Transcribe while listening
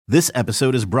This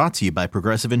episode is brought to you by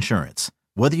Progressive Insurance.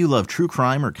 Whether you love true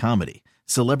crime or comedy,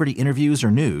 celebrity interviews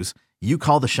or news, you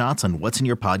call the shots on what's in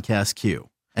your podcast queue.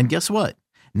 And guess what?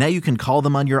 Now you can call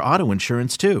them on your auto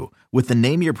insurance too with the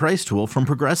Name Your Price tool from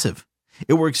Progressive.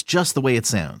 It works just the way it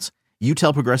sounds. You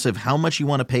tell Progressive how much you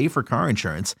want to pay for car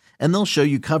insurance, and they'll show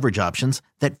you coverage options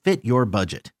that fit your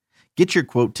budget. Get your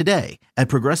quote today at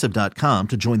Progressive.com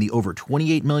to join the over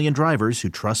 28 million drivers who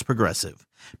trust Progressive.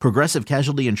 Progressive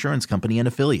Casualty Insurance Company and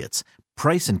Affiliates.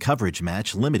 Price and coverage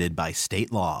match limited by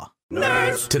state law.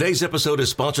 Nerds! Today's episode is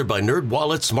sponsored by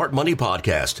NerdWallet's Smart Money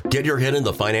Podcast. Get your head in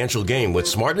the financial game with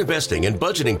smart investing and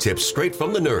budgeting tips straight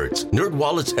from the nerds.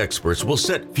 NerdWallet's experts will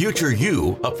set future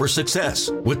you up for success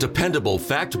with dependable,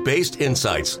 fact-based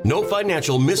insights. No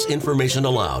financial misinformation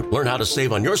allowed. Learn how to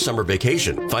save on your summer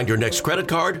vacation, find your next credit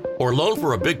card, or loan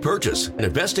for a big purchase, and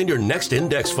invest in your next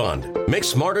index fund. Make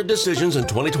smarter decisions in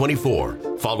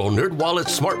 2024. Follow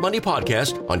NerdWallet's Smart Money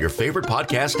Podcast on your favorite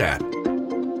podcast app.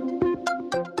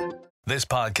 This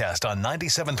podcast on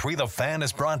 97.3 The Fan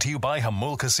is brought to you by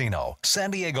Hamul Casino, San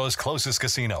Diego's closest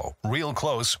casino. Real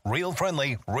close, real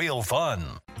friendly, real fun.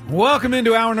 Welcome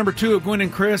into hour number 2 of Gwynn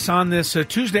and Chris on this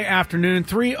Tuesday afternoon.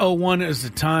 3:01 is the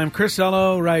time. Chris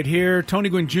Ello right here. Tony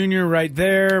Gwynn Jr. right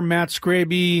there. Matt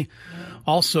Scraby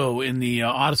also in the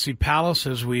Odyssey Palace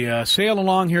as we sail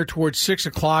along here towards 6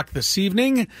 o'clock this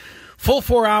evening. Full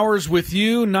 4 hours with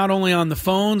you, not only on the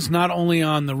phones, not only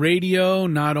on the radio,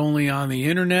 not only on the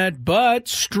internet, but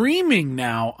streaming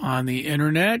now on the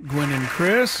internet. Gwynn and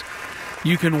Chris,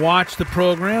 you can watch the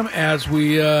program as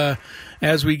we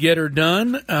get her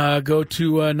done. Go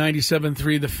to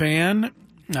 97.3 The Fan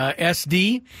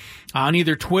SD on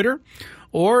either Twitter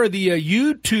or the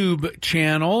YouTube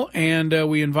channel, and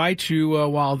we invite you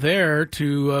while there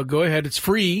to go ahead. It's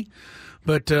free.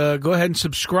 But go ahead and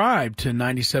subscribe to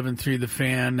 97.3 The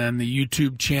Fan and the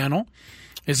YouTube channel.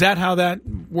 Is that how that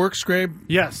works, Grabe?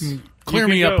 Yes. Clear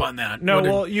me up on that. No,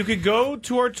 well, you could go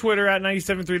to our Twitter at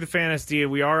 97.3 The Fan SD.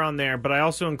 We are on there, but I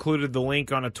also included the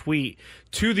link on a tweet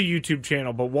to the YouTube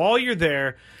channel. But while you're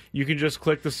there, you can just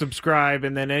click the subscribe,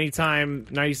 and then anytime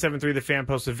 97.3 The Fan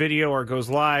posts a video or goes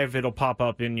live, it'll pop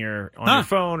up on your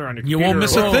phone or on your computer. You won't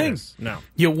miss a thing. No.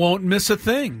 You won't miss a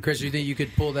thing. Chris, you think you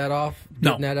could pull that off?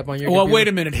 No. Getting that up on your Well, computer? wait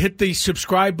a minute. Hit the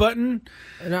subscribe button.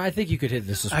 No, I think you could hit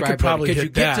the subscribe I could probably button.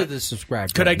 hit Could you that. get to the subscribe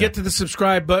button? Could I get to the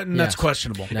subscribe button? Yes. That's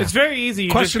questionable. No. It's very easy. You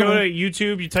just go Questionable.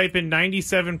 to YouTube, you type in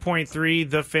 97.3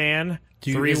 The Fan,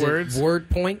 three is words. It word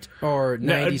point or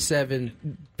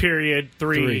 97? Period,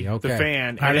 three, okay. The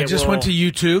Fan. All right, I just went to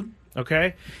YouTube.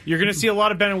 Okay. You're going to see a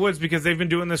lot of Ben and Woods because they've been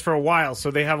doing this for a while,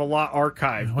 so they have a lot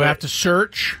archived. We have to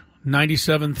search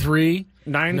 97.3.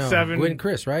 97 Gwynn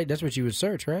Chris, right? That's what you would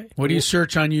search, right? What do you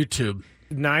search on YouTube?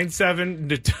 97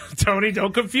 Tony,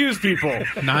 don't confuse people.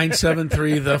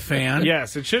 97.3 The Fan.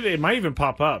 Yes, it might even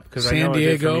pop up because I San know it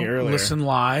did for Diego, me earlier. listen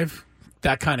live.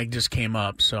 That kind of just came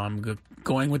up, so I'm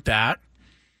going with that.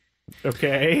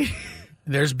 Okay.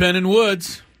 There's Ben and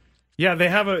Woods. Yeah, they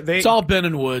have It's all Ben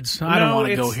and Woods. I don't want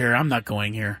to go here. I'm not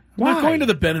going here. I'm not going to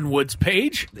the Ben and Woods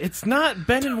page. It's not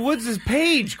Ben and Woods'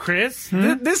 page, Chris.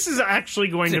 This is actually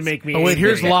going to make me Oh, wait, angry.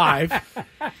 here's live.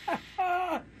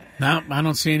 No, I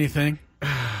don't see anything.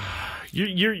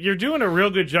 You're doing a real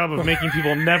good job of making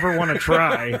people never want to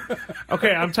try.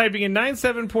 Okay, I'm typing in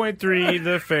 97.3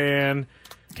 The Fan.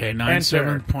 Okay,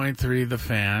 97.3 The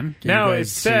Fan. Now it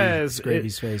guys says see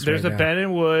Gravy's face there's right a now. Ben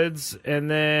and Woods, and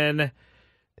then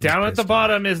down at the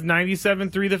bottom is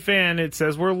 97.3 The Fan. It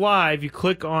says we're live. You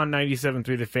click on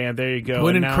 97.3 The Fan. There you go.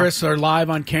 Gwynn and now, Chris are live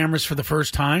on cameras for the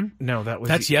first time. No,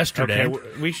 that's yesterday.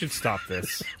 Okay, we should stop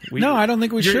this. No, I don't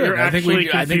think we should. You're I think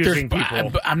actually I think there's. confusing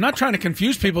people. I'm not trying to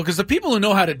confuse people because the people who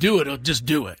know how to do it will just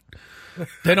do it.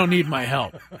 They don't need my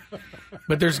help.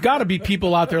 But there's got to be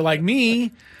people out there like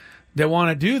me that want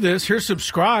to do this. Here's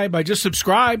subscribe. I just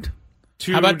subscribed.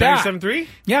 To How about that? 97.3?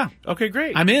 Yeah. Okay,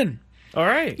 great. I'm in. All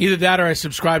right. Either that or I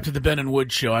subscribe to the Ben and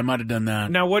Wood show. I might have done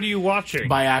that Now, what are you watching?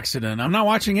 by accident. I'm not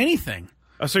watching anything.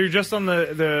 So you're just on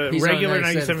the He's on regular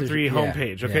 97.3 97.3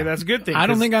 homepage. Okay, yeah. that's a good thing. I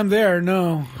don't 'cause think I'm there.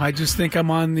 No, I just think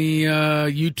I'm on the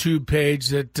YouTube page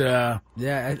that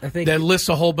Yeah, I think. that lists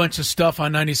a whole bunch of stuff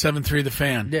on 97.3 The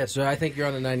Fan. Yeah, so I think you're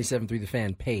on the 97.3 The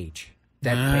Fan page.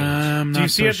 That page. I'm Do not you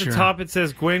see so at sure. the top it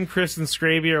says Gwynn, Chris, and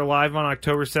Scraby are live on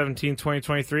October 17,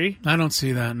 2023? I don't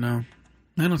see that. No,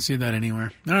 I don't see that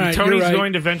anywhere. All right, Tony's you're right.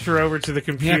 going to venture over to the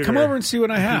computer. Yeah, come over and see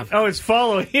what I have. Oh, it's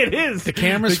following. It is. The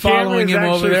camera's The camera following is him over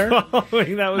actually there.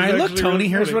 Following. That was All right, look, actually Tony. really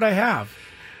Here's funny. what I have.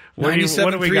 What do we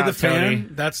 97.3 got, The Fan. Tony?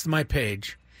 That's my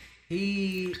page.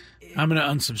 He. I'm going to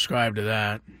unsubscribe to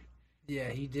that. Yeah,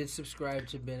 he did subscribe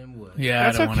to Ben and Wood. Yeah,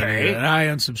 That's I don't want to okay. do that. I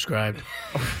unsubscribed.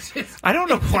 I don't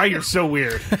know why you're so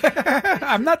weird.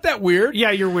 I'm not that weird.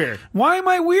 Yeah, you're weird. Why am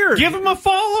I weird? Give him a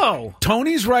follow.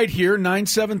 Tony's right here,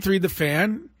 973 The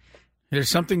Fan. There's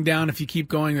something down if you keep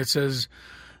going that says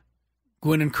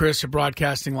Gwynn and Chris are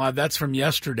broadcasting live. That's from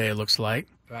yesterday, it looks like.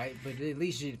 Right, but at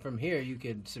least from here you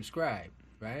could subscribe,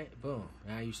 right? Boom.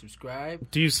 Now you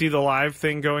subscribe. Do you see the live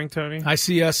thing going, Tony? I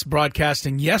see us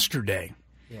broadcasting yesterday,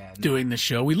 doing the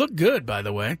show. We look good, by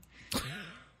the way.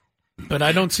 But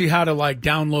I don't see how to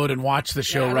download and watch the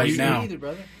show right now. Either,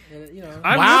 brother.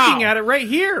 I'm looking at it right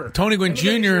here. Tony Gwynn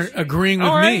Jr. agreeing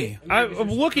with me.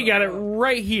 I'm looking at it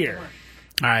right here.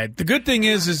 All right. The good thing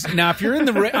is now if you're in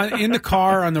the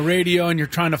car on the radio and you're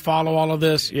trying to follow all of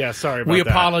this, sorry about we that.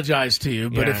 apologize to you.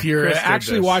 But if you're Chris did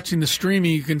actually this. watching the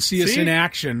streaming, you can see us in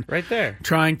action right there,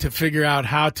 trying to figure out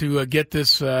how to get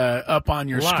this up on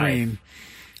your live screen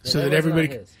so that that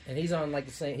everybody. And he's on the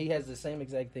same. He has the same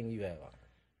exact thing you have on.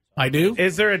 I do.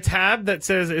 Is there a tab that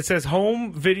says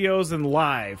home, videos, and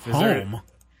live? Home.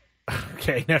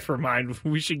 Okay, never mind.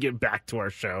 We should get back to our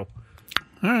show.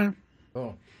 All right.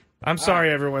 Boom. I'm sorry,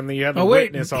 everyone, that you had to Oh,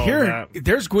 wait. witness all Here, of that.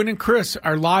 there's Gwynn and Chris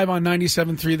are live on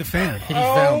 97.3 The Fan. He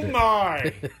found it.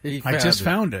 My! I just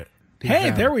found it. Hey,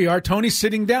 there we are. Tony's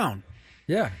sitting down.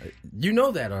 Yeah, you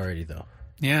know that already, though.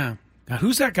 Yeah. Now,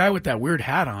 who's that guy with that weird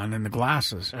hat on and the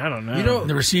glasses? I don't know. You know,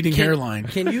 The receding hairline.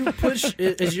 Can you push?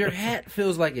 Is your hat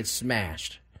feels like it's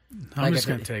smashed? I'm just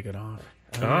going to take it off.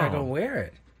 I'm not gonna wear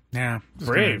it. Yeah.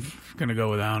 Brave. Going to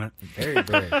go without it. Very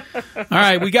brave. All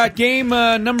right, we got game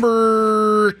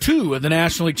number 2 of the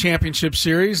National League Championship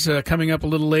Series coming up a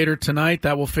little later tonight.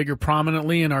 That will figure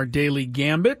prominently in our Daily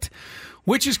Gambit,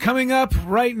 which is coming up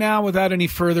right now without any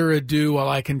further ado while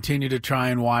I continue to try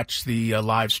and watch the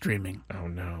live streaming. Oh,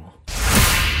 no.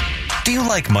 Do you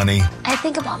like money? I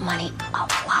think about money a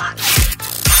lot.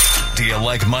 Do you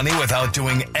like money without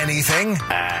doing anything?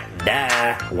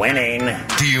 Winning.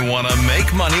 Do you want to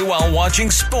make money while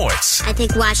watching sports? I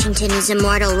think Washington is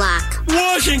immortal luck.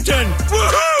 Washington!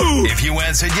 Woohoo! If you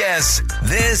answered yes,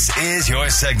 this is your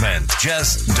segment.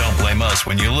 Just don't blame us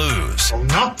when you lose.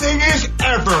 Nothing is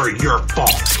ever your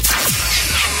fault.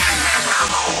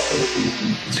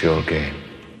 It's your game.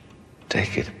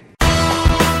 Take it.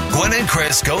 Gwynn and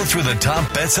Chris go through the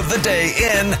top bets of the day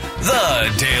in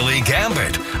the Daily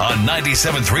Gambit on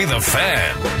 97.3 The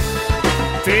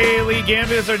Fan. Daily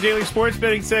Gambit is our daily sports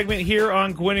betting segment here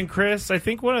on Gwynn and Chris. I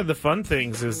think one of the fun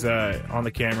things is on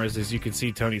the cameras is you can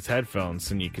see Tony's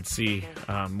headphones, and you can see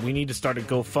we need to start a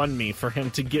GoFundMe for him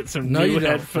to get some new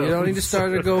headphones. You don't need to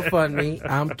start a GoFundMe.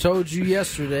 I told you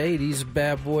yesterday these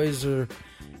bad boys are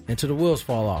until the wheels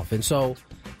fall off, and so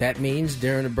that means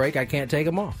during the break I can't take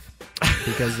them off.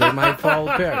 Because they might fall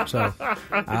apart. So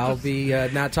I'll be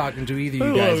not talking to either of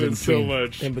you guys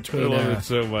in between. I love it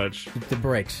so much. The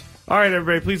breaks. All right,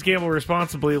 everybody, please gamble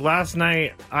responsibly. Last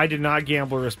night, I did not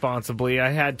gamble responsibly. I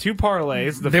had 2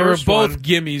 parlays. They were both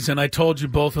gimmies, and I told you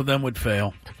both of them would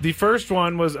fail. The first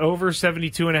one was over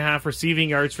 72.5 receiving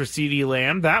yards for CeeDee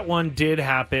Lamb. That one did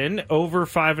happen. Over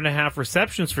 5.5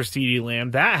 receptions for CeeDee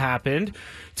Lamb. That happened.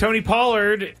 Tony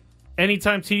Pollard,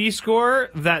 anytime TD score,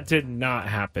 that did not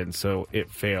happen, so it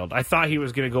failed. I thought he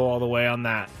was going to go all the way on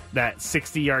that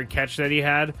 60-yard catch that he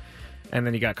had, and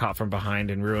then he got caught from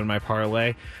behind and ruined my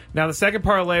parlay. Now, the second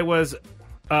parlay was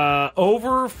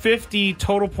over 50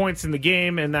 total points in the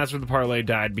game, and that's where the parlay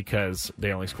died because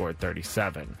they only scored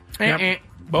 37. Yep.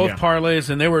 Both parlays,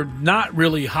 and they were not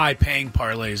really high-paying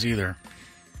parlays either.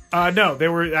 No, they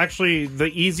were actually the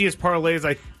easiest parlays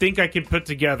I think I could put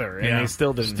together, and they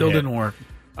still didn't hit. Didn't work.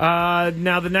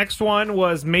 Now, the next one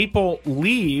was Maple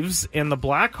Leaves in the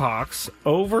Blackhawks,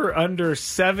 over under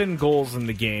 7 goals in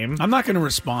the game. I'm not going to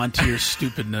respond to your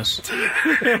stupidness.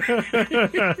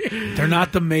 They're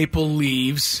not the Maple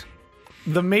Leaves.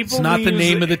 The Maple It's not Leaves the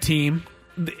name of the team.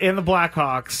 in the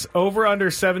Blackhawks, over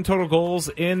under 7 total goals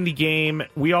in the game.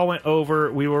 We all went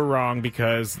over. We were wrong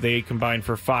because they combined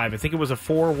for 5. I think it was a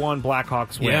 4-1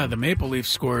 Blackhawks win. Yeah, the Maple Leafs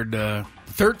scored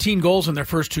 13 goals in their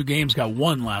first 2 games, got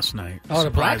 1 last night. Oh,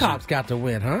 the Blackhawks got the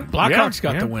win, huh? Blackhawks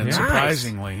got the win,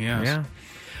 surprisingly, yes.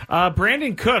 Yeah.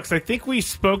 Brandon Cooks, I think we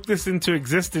spoke this into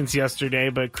existence yesterday,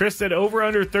 but Chris said over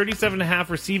under 37.5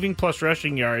 receiving plus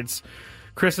rushing yards.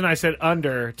 Chris and I said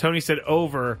under. Tony said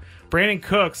over. Brandon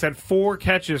Cooks had 4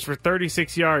 catches for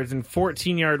 36 yards and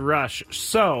 14-yard rush,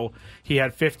 so he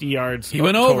had 50 yards. He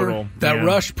went total. over. That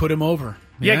rush put him over.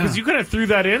 Yeah, because you kind of threw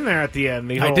that in there at the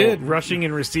end. I did. Rushing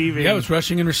and receiving. Yeah, it was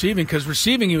rushing and receiving, because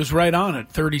receiving he was right on it,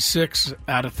 36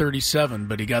 out of 37,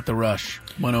 but he got the rush.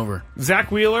 Went over.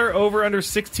 Zach Wheeler, over under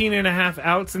 16.5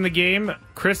 outs in the game.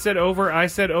 Chris said over. I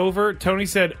said over. Tony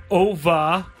said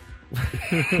over.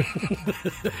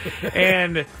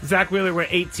 And Zach Wheeler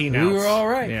went 18 outs. We were all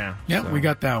right. Yeah, we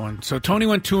got that one. So Tony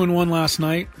went 2-1 last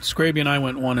night. Scraby and I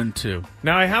went 1-2.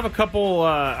 Now I have a couple.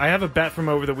 I have a bet from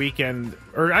over the weekend,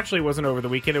 or actually it wasn't over the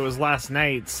weekend. It was last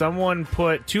night. Someone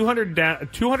put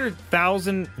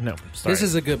 200,000. No, sorry. This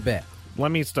is a good bet. Let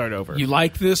me start over. You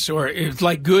like this, or it's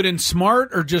like good and smart,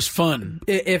 or just fun?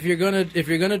 If you're gonna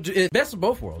do it's best of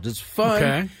both worlds. It's fun.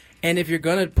 Okay. And if you're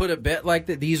going to put a bet like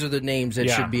that, these are the names that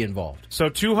should be involved.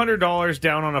 So $200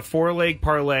 down on a 4-leg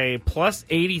parlay, plus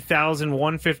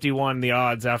 80,151 the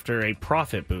odds after a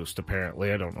profit boost,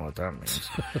 apparently. I don't know what that means.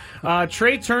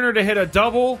 Trey Turner to hit a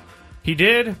double. He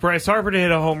did. Bryce Harper to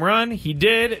hit a home run. He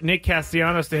did. Nick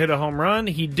Castellanos to hit a home run.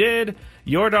 He did.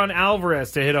 Yordan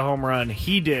Alvarez to hit a home run.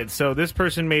 He did. So this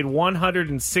person made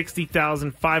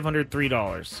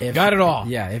 $160,503. Got it all.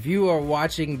 Yeah, if you are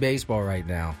watching baseball right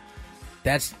now,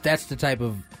 that's the type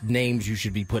of names you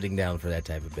should be putting down for that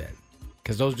type of bet.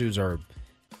 Because those dudes are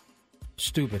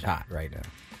stupid hot right now.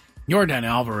 Yordan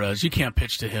Alvarez, you can't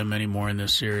pitch to him anymore in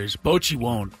this series. Bochy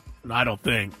won't, I don't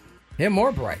think. Him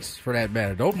or Bryce, for that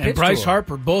matter. Don't pitch and Bryce to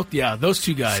Harper, both, those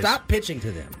two guys. Stop pitching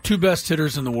to them. Two best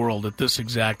hitters in the world at this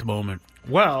exact moment.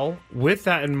 Well, with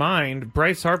that in mind,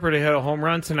 Bryce Harper to hit a home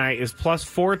run tonight is plus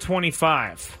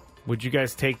 425. Would you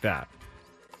guys take that?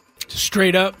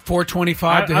 Straight up,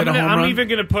 425 to hit a home run? I'm even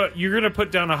going to put, you're going to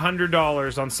put down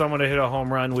 $100 on someone to hit a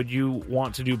home run. Would you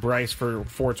want to do Bryce for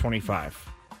 425?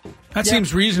 That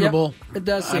seems reasonable. Yep. It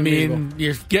does seem I mean, reasonable.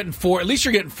 you're getting at least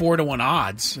you're getting 4-1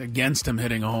 odds against him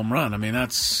hitting a home run. I mean,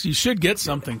 you should get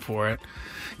something for it.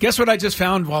 Guess what I just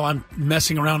found while I'm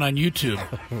messing around on YouTube?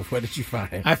 What did you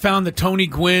find? I found the Tony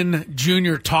Gwynn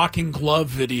Jr. talking glove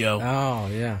video. Oh,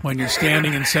 yeah. When you're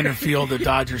standing in center field at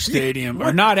Dodger Stadium.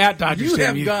 Or not at Dodger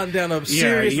Stadium. You have gone down a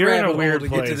serious you're in a rabbit weird hole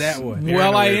to place. get to that one.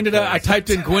 Well, I typed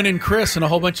in Gwynn and Chris, and a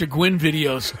whole bunch of Gwynn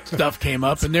videos stuff came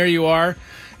up. And there you are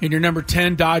in your number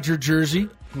 10 Dodger jersey.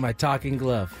 My talking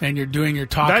glove. And you're doing your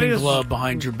talking glove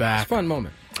behind your back. It's a fun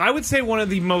moment. I would say one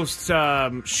of the most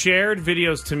shared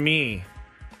videos to me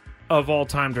of all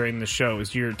time during the show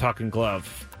is your talking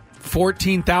glove.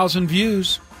 14,000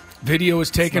 views. Video is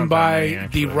taken by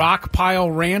the Rock Pile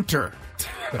Ranter.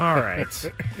 All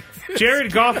right.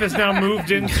 Jared Goff has now moved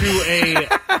into a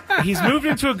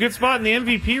good spot in the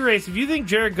MVP race. If you think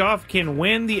Jared Goff can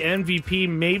win the MVP,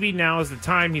 maybe now is the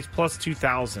time. He's plus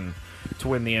 2,000 to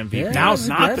win the MVP. Yeah, Now's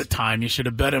not the time. You should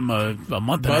have bet him a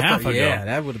month and a half ago. Yeah,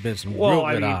 that would have been some real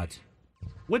good odds.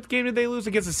 What game did they lose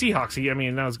against the Seahawks?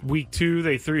 That was week 2.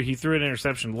 He threw an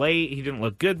interception late. He didn't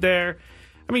look good there.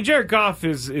 I mean, Jared Goff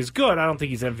is good. I don't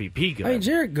think he's MVP good. I mean,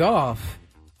 Jared Goff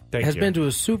has been to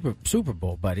a Super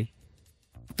Bowl, buddy.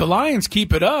 If the Lions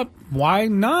keep it up, why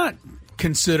not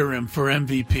consider him for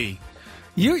MVP?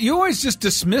 You always just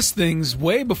dismiss things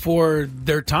way before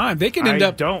their time. They can end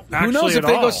up. Who knows if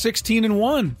they go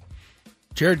 16-1?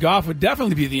 Jared Goff would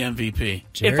definitely be the MVP.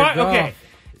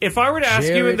 If I were to ask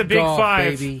you in the Big Goff,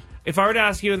 Five, baby. if I were to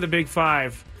ask you in the Big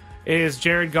Five, is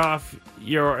Jared Goff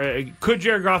could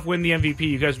Jared Goff win the MVP?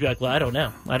 You guys would be like, well, I don't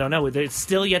know. It's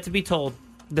still yet to be told.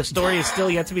 The story is still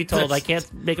yet to be told. I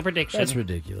can't make a prediction. That's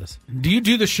ridiculous. Do you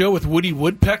do the show with Woody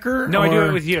Woodpecker? No, I do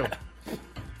it with you.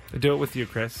 I do it with you,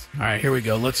 Chris. All right, here we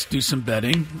go. Let's do some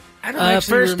betting.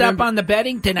 First up on the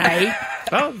betting tonight.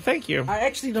 Oh, thank you. I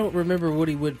actually don't remember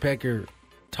Woody Woodpecker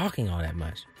talking all that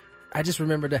much. I just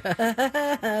remember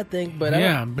the thing, but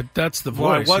but that's the voice.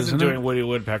 Well, I wasn't isn't doing it? Woody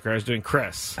Woodpecker. I was doing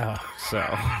Chris. Oh, so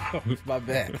my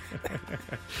bad.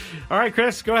 All right,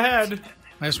 Chris, go ahead.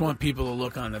 I just want people to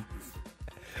look on the.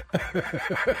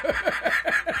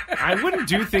 I wouldn't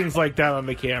do things like that on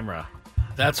the camera.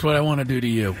 That's what I want to do to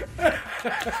you.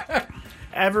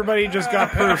 Everybody just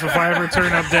got proof if I ever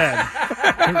turn up dead.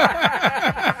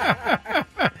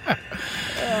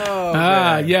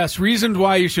 Yes, reasons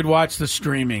why you should watch the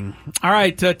streaming. All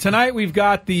right, tonight we've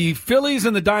got the Phillies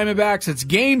and the Diamondbacks. It's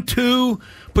game 2.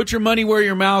 Put your money where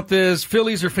your mouth is.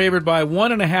 Phillies are favored by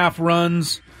 1.5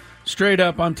 runs. Straight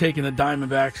up, I'm taking the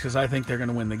Diamondbacks because I think they're going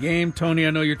to win the game. Tony,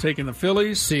 I know you're taking the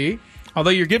Phillies. See?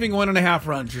 Although you're giving 1.5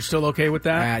 runs. You're still okay with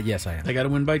that? Yes, I am. They got to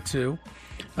win by 2.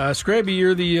 Scraby,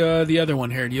 you're the other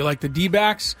one here. Do you like the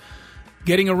D-backs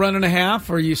getting a run and a half,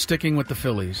 or are you sticking with the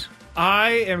Phillies? I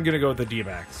am going to go with the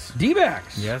D-backs.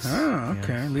 D-backs? Yes. Oh,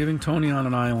 okay. Yes. Leaving Tony on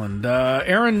an island.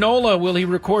 Aaron Nola, will he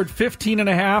record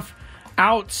 15.5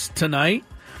 outs tonight?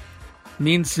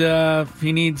 Means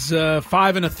he needs 5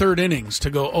 1/3 innings to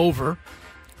go over.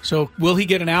 So will he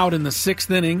get an out in the 6th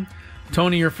inning?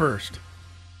 Tony, you're first.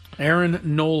 Aaron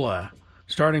Nola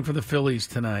starting for the Phillies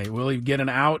tonight. Will he get an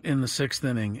out in the 6th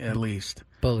inning at least?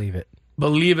 Believe it.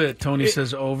 Believe it. Tony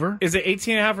says over. Is it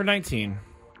 18.5 or 19?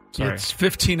 Sorry. It's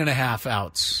 15.5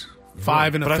 outs.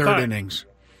 5 1/3 innings.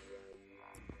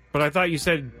 But I thought you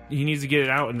said he needs to get it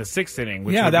out in the 6th inning.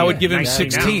 Which that would give him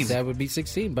 16. That would be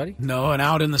 16, buddy. No, an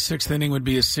out in the 6th inning would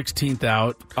be his 16th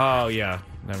out. Oh, yeah.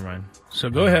 Never mind. So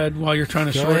go ahead while you're trying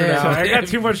to sort it out. I got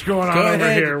too much going on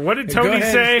over here. What did Tony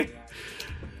say?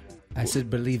 I said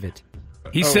believe it.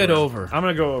 He said over. I'm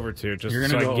going to go over, too, just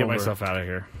so I can get myself out of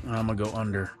here. I'm going to go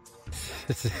under.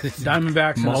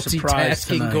 Diamondbacks are a surprise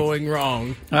tonight. Multitasking going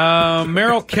wrong.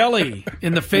 Merrill Kelly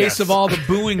in the face of all the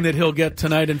booing that he'll get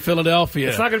tonight in Philadelphia.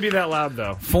 It's not going to be that loud,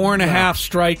 though. 4.5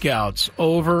 strikeouts,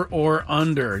 over or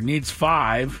under. Needs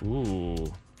 5.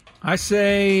 Ooh. I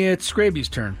say it's Scraby's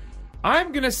turn.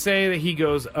 I'm going to say that he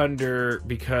goes under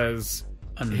because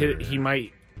he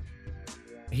might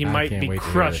be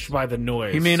crushed by the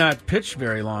noise. He may not pitch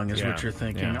very long is what you're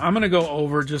thinking. Yeah. I'm going to go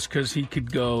over just because he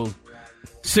could go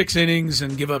 6 innings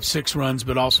and give up 6 runs,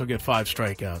 but also get 5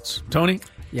 strikeouts. Tony?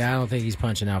 Yeah, I don't think he's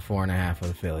punching out 4.5 for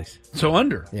the Phillies. So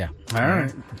under? Yeah. All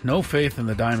right. No faith in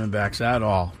the Diamondbacks at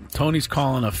all. Tony's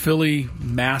calling a Philly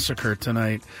massacre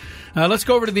tonight. Let's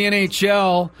go over to the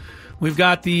NHL. We've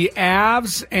got the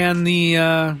Avs and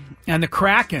the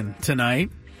Kraken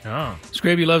tonight. Oh.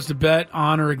 Scraby loves to bet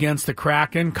on or against the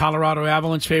Kraken. Colorado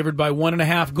Avalanche favored by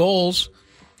 1.5 goals.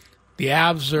 The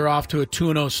Avs are off to a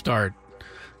 2-0 start.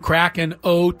 Kraken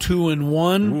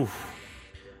 0-2-1.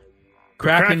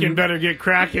 Kraken better get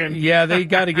cracking. Yeah, they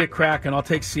got to get cracking. I'll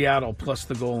take Seattle plus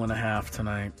the 1.5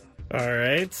 tonight. All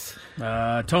right.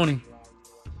 Tony.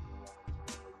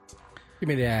 Give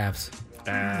me the Avs.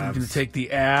 I'm going to take the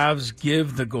Avs,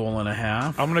 give the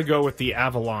 1.5. I'm going to go with the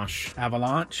Avalanche.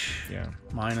 Avalanche? Yeah.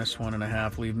 Minus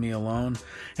 1.5. Leave me alone.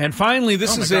 And finally,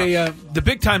 this is the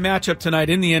big-time matchup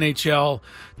tonight in the NHL.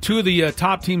 2 of the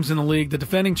top teams in the league. The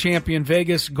defending champion,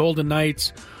 Vegas Golden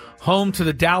Knights, home to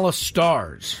the Dallas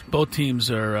Stars. Both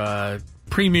teams are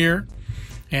premier.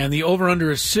 And the over-under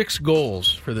is 6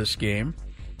 goals for this game.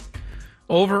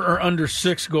 Over or under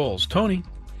 6 goals? Tony?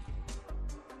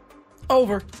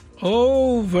 Over.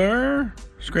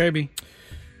 Scraby.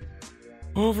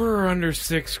 Over or under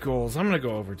 6 goals? I'm going to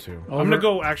go over 2. Over. I'm going to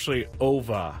go actually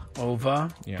over. Over?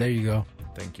 Yeah. There you go.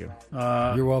 Thank you.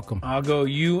 You're welcome. I'll go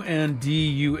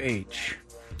UNDUH.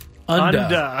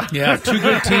 Under. Yeah, 2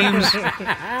 good teams.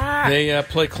 They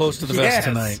play close to the vest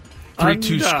tonight.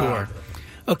 3-2 score.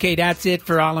 Okay, that's it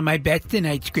for all of my bets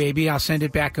tonight, Scraby. I'll send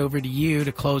it back over to you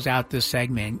to close out this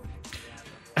segment.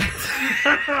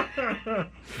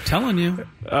 Telling you.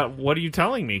 What are you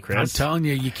telling me, Chris? I'm telling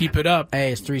you, you keep it up.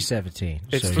 Hey, it's 3:17.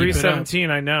 It's 3:17.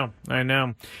 I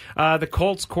know. The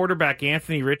Colts quarterback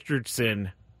Anthony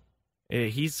Richardson.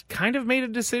 He's kind of made a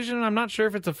decision. I'm not sure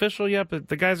if it's official yet, but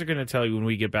the guys are going to tell you when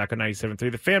we get back on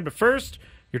 97.3 The Fan. But first,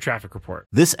 your traffic report.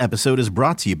 This episode is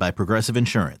brought to you by Progressive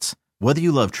Insurance. Whether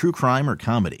you love true crime or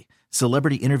comedy,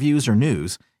 celebrity interviews or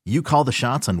news, you call the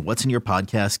shots on what's in your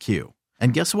podcast queue.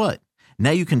 And guess what? Now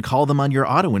you can call them on your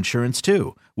auto insurance,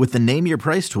 too, with the Name Your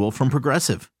Price tool from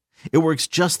Progressive. It works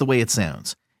just the way it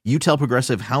sounds. You tell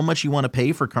Progressive how much you want to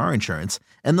pay for car insurance,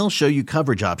 and they'll show you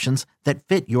coverage options that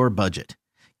fit your budget.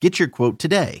 Get your quote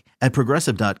today at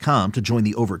Progressive.com to join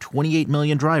the over 28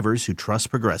 million drivers who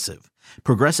trust Progressive.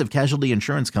 Progressive Casualty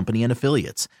Insurance Company and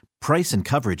Affiliates. Price and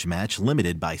coverage match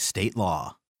limited by state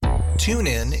law.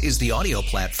 TuneIn is the audio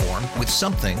platform with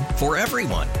something for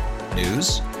everyone.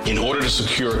 News. In order to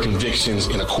secure convictions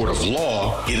in a court of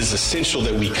law, it is essential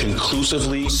that we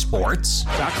conclusively. Sports.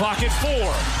 Shot clock at 4.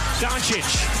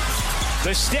 Doncic.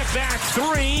 The step back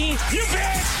 3. You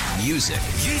bet. Music.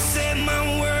 You set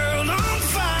my world on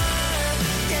fire.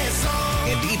 Yes,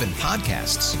 and even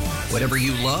podcasts. Whatever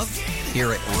you love,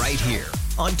 hear it right here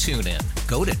on TuneIn.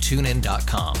 Go to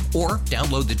TuneIn.com or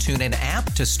download the TuneIn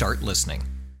app to start listening.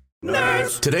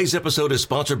 Nerds. Today's episode is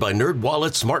sponsored by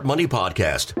NerdWallet's Smart Money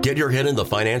Podcast. Get your head in the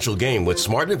financial game with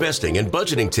smart investing and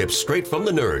budgeting tips straight from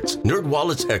the nerds.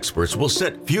 NerdWallet's experts will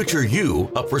set future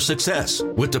you up for success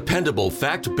with dependable,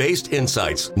 fact-based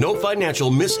insights. No financial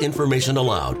misinformation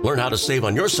allowed. Learn how to save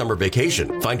on your summer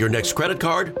vacation, find your next credit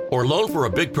card, or loan for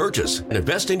a big purchase, and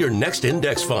invest in your next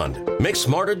index fund. Make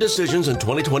smarter decisions in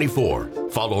 2024.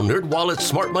 Follow NerdWallet's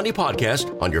Smart Money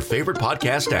Podcast on your favorite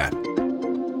podcast app.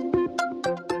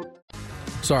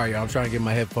 Sorry, y'all. I'm trying to get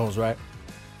my headphones right.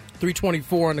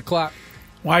 3:24 on the clock.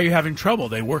 Why are you having trouble?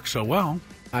 They work so well.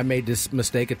 I made this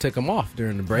mistake. I took them off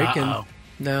during the break, and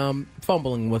now I'm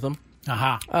fumbling with them.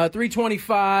 Aha.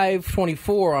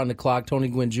 3:25-24 on the clock. Tony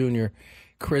Gwynn Jr.,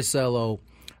 Chris Ello,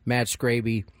 Matt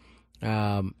Scraby.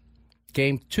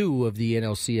 Game 2 of the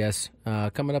NLCS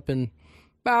coming up in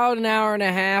about an hour and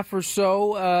a half or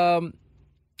so.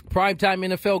 Primetime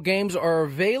NFL games are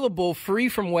available free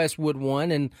from Westwood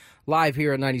One and live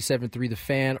here at 97.3 The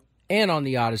Fan and on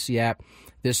the Odyssey app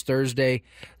this Thursday.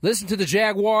 Listen to the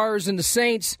Jaguars and the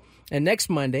Saints, and next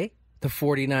Monday, the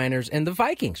 49ers and the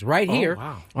Vikings right here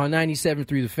on 97.3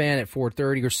 The Fan at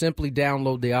 4:30, or simply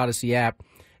download the Odyssey app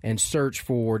and search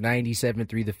for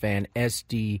 97.3 The Fan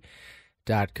SD.com.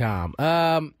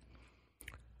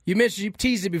 You mentioned, you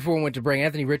teased it before we went to break,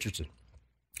 Anthony Richardson,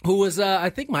 who was, I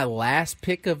think, my last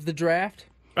pick of the draft.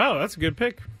 Oh, that's a good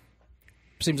pick.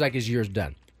 Seems like his year's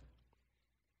done.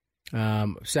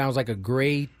 Sounds like a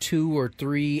grade 2 or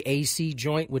 3 AC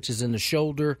joint, which is in the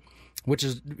shoulder,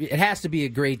 it has to be a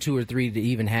grade 2 or 3 to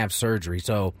even have surgery.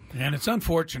 So, and it's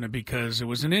unfortunate because it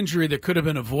was an injury that could have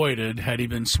been avoided had he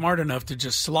been smart enough to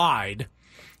just slide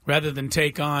rather than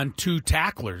take on 2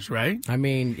 tacklers, right? I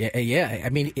mean, yeah. I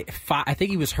mean, I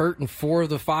think he was hurt in 4 of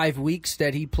the 5 weeks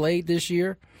that he played this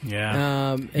year.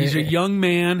 Yeah. He's a young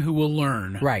man who will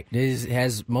learn. Right.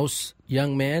 As most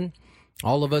young men,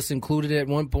 all of us included at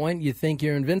one point, you think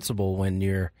you're invincible when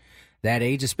you're that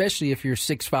age, especially if you're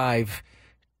 6'5",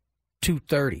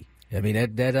 230. I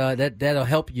mean, that'll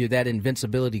help you, that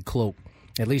invincibility cloak,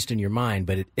 at least in your mind,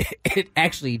 but it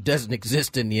actually doesn't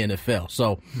exist in the NFL.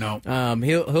 So no,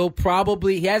 he'll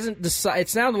probably, he hasn't decided. It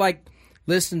sounded like,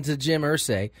 listen to Jim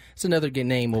Irsay. It's another good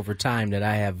name over time that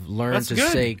I have learned to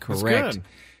say correct.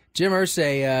 Jim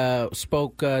Irsay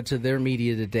spoke to their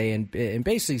media today and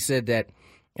basically said that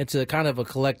it's a kind of a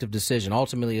collective decision.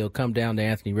 Ultimately, it'll come down to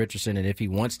Anthony Richardson and if he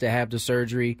wants to have the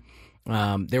surgery.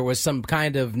 There was some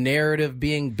kind of narrative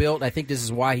being built. I think this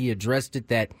is why he addressed it,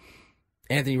 that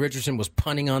Anthony Richardson was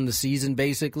punting on the season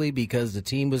basically because the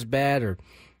team was bad, or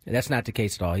that's not the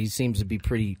case at all. He seems to be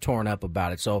pretty torn up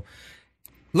about it. So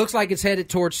looks like it's headed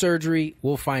towards surgery.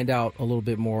 We'll find out a little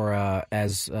bit more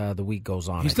as the week goes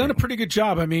on. He's done a pretty good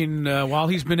job. I mean, while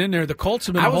he's been in there, the Colts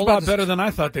have been a whole lot better than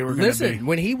I thought they were going to be. Listen,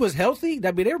 when he was healthy,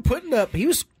 I mean, they were putting up, he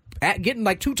was getting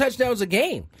like 2 touchdowns a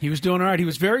game. He was doing all right. He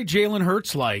was very Jalen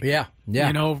Hurts-like. Yeah.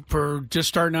 You know, for just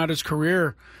starting out his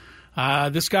career.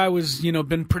 This guy was,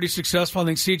 been pretty successful. I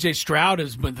think C.J. Stroud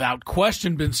has, without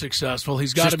question, been successful.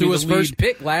 He's got to be his first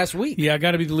pick last week. Yeah,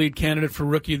 got to be the lead candidate for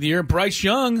Rookie of the Year. Bryce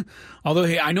Young, although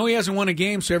I know he hasn't won a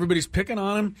game, so everybody's picking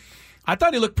on him. I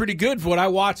thought he looked pretty good for what I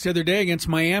watched the other day against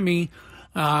Miami.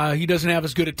 He doesn't have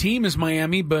as good a team as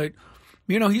Miami, but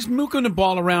he's mooking the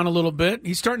ball around a little bit.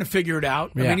 He's starting to figure it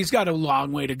out. Yeah. I mean, he's got a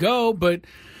long way to go, but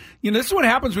this is what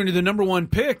happens when you're the number 1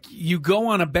 pick. You go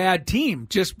on a bad team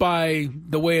just by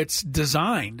the way it's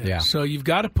designed. Yeah. So you've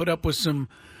got to put up with some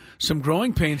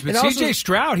growing pains. But C.J.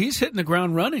 Stroud, he's hitting the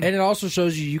ground running. And it also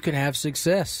shows you can have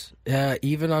success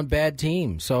even on bad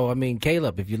teams. So, I mean,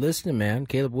 Caleb, if you're listening, man,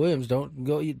 Caleb Williams,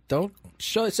 don't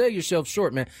sell yourself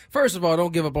short, man. First of all,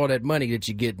 don't give up all that money that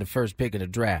you get in the first pick of the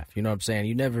draft. You know what I'm saying?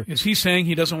 You never. Is he saying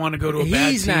he doesn't want to go to a bad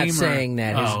team? He's not saying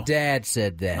that. Oh. His dad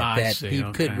said that he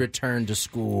could return to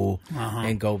school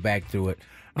and go back through it.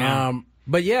 Yeah.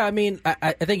 But yeah, I mean,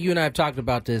 I think you and I have talked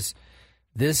about this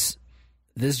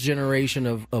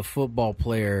generation of football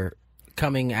player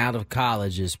coming out of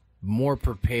college is more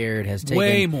prepared, has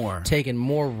taken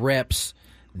more reps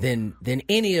than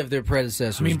any of their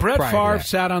predecessors. I mean, Brett Favre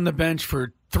sat on the bench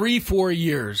for 3-4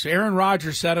 years. Aaron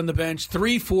Rodgers sat on the bench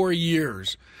 3-4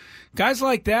 years. Guys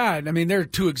like that, I mean, there are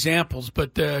 2 examples,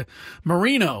 but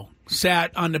Marino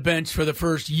sat on the bench for the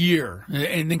first year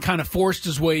and then kind of forced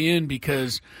his way in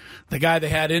because the guy they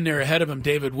had in there ahead of him,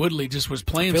 David Woodley, just was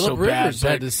playing so bad. Phillip Rivers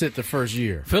had to sit the first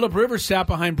year. Phillip Rivers sat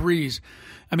behind Breeze.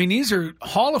 I mean, these are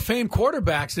Hall of Fame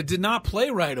quarterbacks that did not play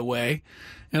right away,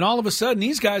 and all of a sudden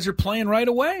these guys are playing right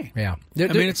away. Yeah. I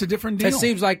mean, it's a different deal. It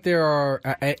seems like there are,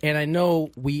 and I know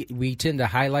we tend to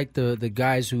highlight the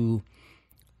guys who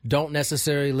don't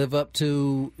necessarily live up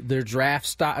to their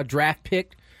draft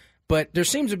pick, but there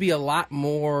seems to be a lot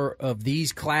more of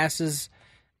these classes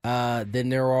than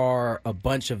there are a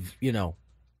bunch of,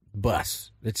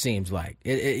 busts, it seems like.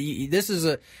 This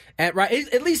is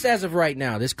at least as of right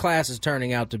now, this class is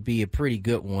turning out to be a pretty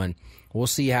good one. We'll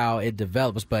see how it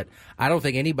develops, but I don't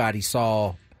think anybody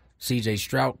saw C.J.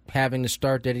 Stroud having the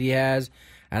start that he has.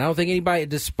 And I don't think anybody,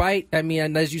 despite, I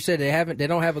mean, as you said, they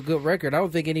don't have a good record. I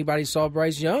don't think anybody saw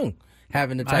Bryce Young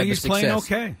having the type of success. He's playing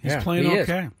okay. He's playing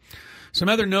okay. Some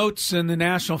other notes in the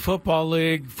National Football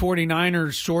League,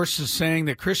 49ers sources saying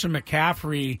that Christian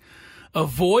McCaffrey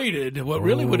avoided what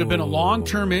really would have been a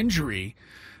long-term injury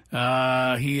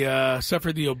He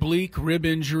suffered the oblique rib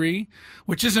injury,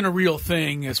 which isn't a real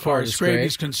thing as far as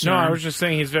Scraby's concerned. No, I was just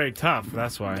saying he's very tough.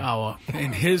 That's why. Oh,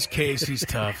 in his case, he's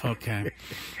tough. Okay.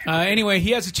 Anyway,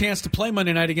 he has a chance to play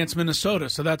Monday night against Minnesota,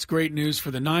 so that's great news for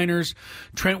the Niners.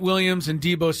 Trent Williams and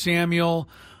Deebo Samuel,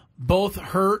 both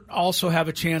hurt, also have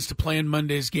a chance to play in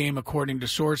Monday's game, according to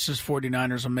sources.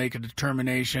 49ers will make a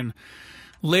determination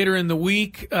later in the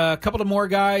week. A couple of more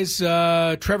guys.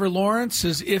 Trevor Lawrence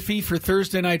is iffy for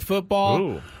Thursday Night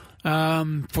Football.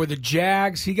 For the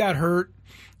Jags, he got hurt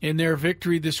in their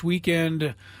victory this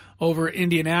weekend over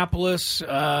Indianapolis.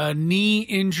 Knee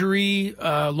injury.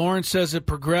 Lawrence says it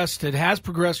has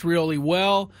progressed really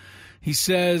well. He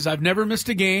says, I've never missed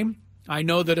a game. I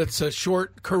know that it's a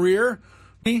short career.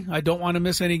 I don't want to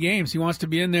miss any games. He wants to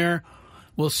be in there.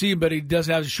 We'll see, but he does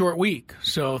have a short week.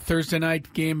 So Thursday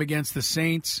night game against the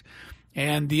Saints.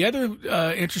 And the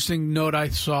other interesting note I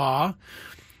saw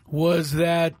was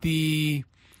that the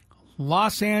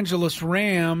Los Angeles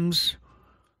Rams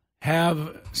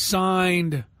have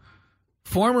signed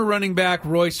former running back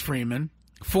Royce Freeman,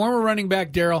 former running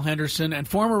back Darrell Henderson, and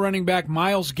former running back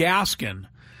Myles Gaskin.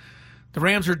 The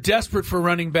Rams are desperate for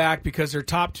running back because their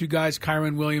top two guys,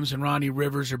 Kyron Williams and Ronnie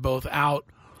Rivers, are both out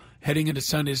heading into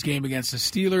Sunday's game against the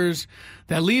Steelers.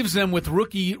 That leaves them with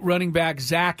rookie running back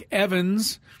Zach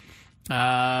Evans.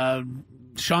 Sean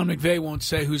McVay won't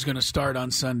say who's going to start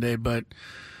on Sunday, but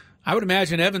I would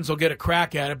imagine Evans will get a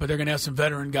crack at it, but they're going to have some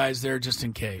veteran guys there just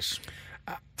in case.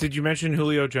 Did you mention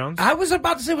Julio Jones? I was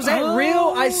about to say, was that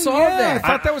real? I saw that. I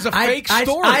thought that was a fake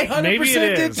story. I 100% Maybe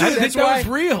it did is. too. I think that was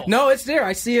real. No, it's there.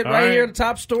 I see it All right here, right. the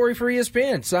top story for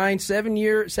ESPN. Signed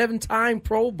 7-time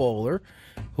Pro Bowler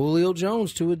Julio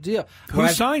Jones to a deal. Who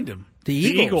signed him? The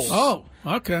Eagles. Oh,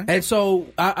 okay. And so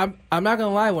I'm not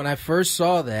gonna lie. When I first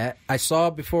saw that, I saw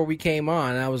it before we came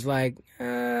on, and I was like,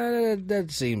 that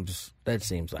seems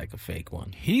like a fake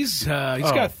one. He's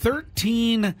got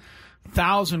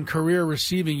 13,000 career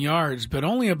receiving yards, but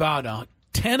only about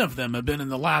 10 of them have been in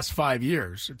the last 5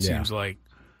 years. It seems like.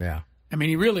 Yeah. I mean,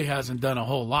 he really hasn't done a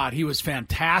whole lot. He was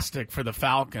fantastic for the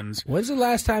Falcons. When's the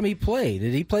last time he played?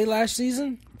 Did he play last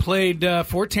season? Played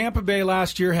for Tampa Bay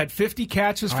last year, had 50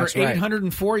 catches for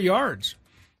 804 yards.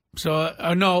 So,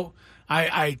 no,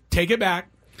 I take it back.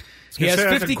 He has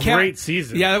 50 great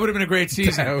season. Yeah, that would have been a great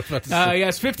season. I was about to say. He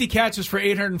has 50 catches for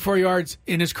 804 yards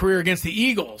in his career against the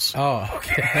Eagles. Oh,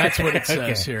 okay. That's what it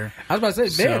says here. I was about to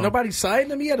say, man, nobody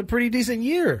signed him. He had a pretty decent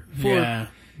year.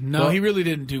 No, he really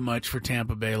didn't do much for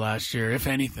Tampa Bay last year, if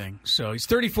anything. So he's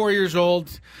 34 years old.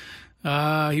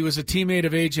 He was a teammate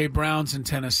of A.J. Brown's in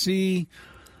Tennessee.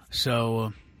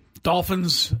 So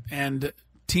Dolphins and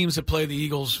teams that play the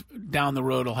Eagles down the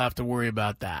road will have to worry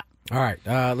about that. All right,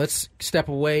 let's step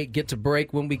away, get to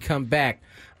break. When we come back,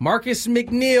 Marcus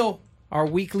McNeill, our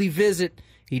weekly visit.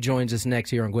 He joins us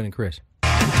next here on Gwynn and Chris.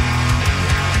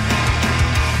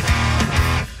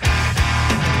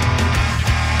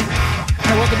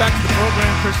 Hi, welcome back to the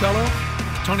program. Chris Ello,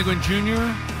 Tony Gwynn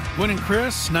Jr., Gwynn and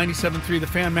Chris, 97.3 The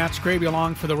Fan. Matt Scraby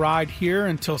along for the ride here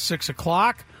until 6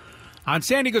 o'clock. On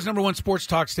San Diego's #1 sports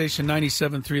talk station,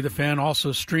 97.3 The Fan,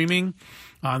 also streaming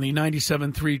on the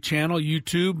 97.3 channel,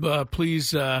 YouTube.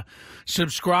 Please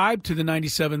subscribe to the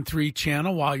 97.3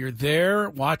 channel while you're there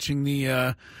watching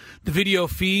the video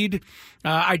feed.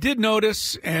 I did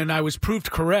notice, and I was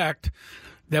proved correct,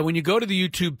 that when you go to the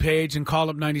YouTube page and call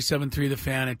up 97.3 The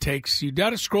Fan, you got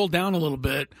to scroll down a little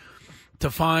bit to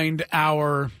find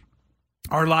our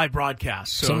live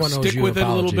broadcast. So Someone stick with it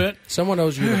a little bit. Someone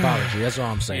owes you an apology. That's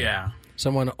all I'm saying. Yeah.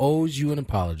 Someone owes you an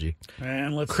apology.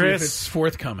 And let's Chris, see if it's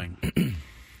forthcoming.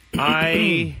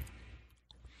 I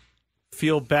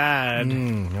feel bad.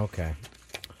 Okay.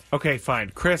 Okay, fine.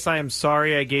 Chris, I am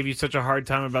sorry I gave you such a hard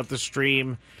time about the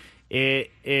stream.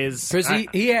 It is... Chris,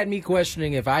 he had me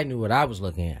questioning if I knew what I was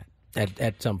looking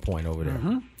at some point over there.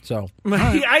 Mm-hmm. So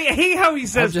I hate how he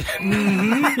says,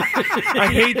 I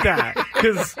hate that,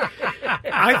 because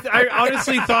I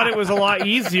honestly thought it was a lot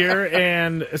easier,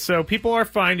 and so people are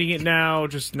finding it now,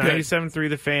 just 97.3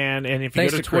 The Fan, and if you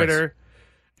go to Twitter...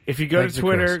 If you go to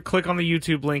Twitter, click on the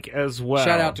YouTube link as well.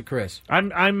 Shout out to Chris.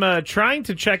 I'm trying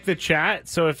to check the chat,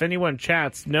 so if anyone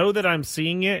chats, know that I'm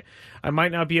seeing it. I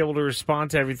might not be able to respond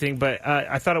to everything, but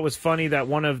I thought it was funny that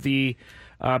one of the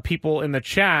people in the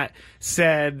chat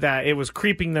said that it was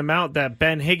creeping them out that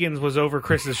Ben Higgins was over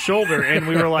Chris's shoulder, and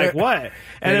we were like, what?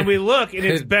 And then we look, and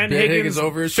it's Ben Higgins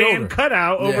over his fan shoulder.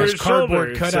 cutout over his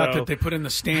cardboard shoulder. cutout that they put in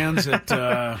the stands at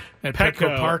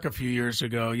Petco Park a few years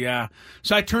ago. Yeah,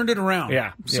 so I turned it around.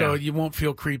 Yeah, so you won't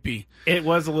feel creepy. It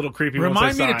was a little creepy. Remind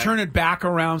once I me saw to turn it back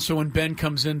around so when Ben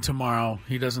comes in tomorrow,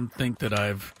 he doesn't think that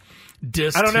I've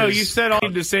dissed. I don't know. his- You said all you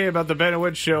need to say about the Ben and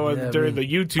Wood show during the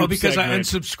YouTube because segment. I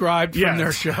unsubscribed from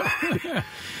their show.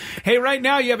 Hey, right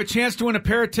now you have a chance to win a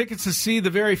pair of tickets to see the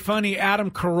very funny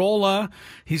Adam Carolla.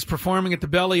 He's performing at the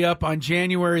Belly Up on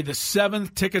January the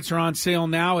 7th. Tickets are on sale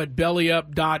now at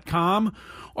bellyup.com.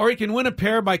 Or you can win a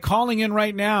pair by calling in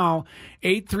right now,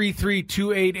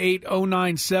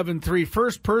 833-288-0973.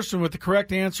 First person with the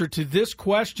correct answer to this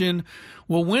question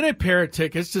will win a pair of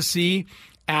tickets to see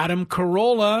Adam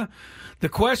Carolla. The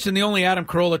question, the only Adam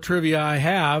Carolla trivia I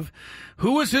have,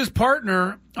 who was his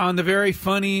partner on the very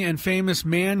funny and famous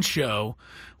Man Show,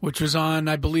 which was on,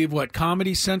 I believe,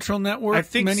 Comedy Central Network I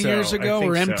think many so. years ago, I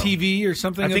think or so. MTV or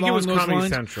something along those lines? I think it was Comedy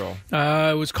Central.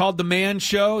 It was called The Man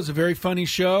Show. It was a very funny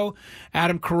show.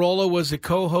 Adam Carolla was the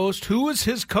co-host. Who was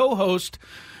his co-host?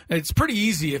 It's pretty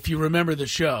easy if you remember the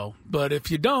show, but if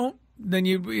you don't, then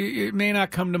it may not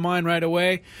come to mind right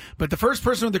away. But the first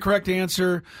person with the correct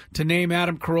answer to name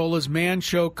Adam Carolla's Man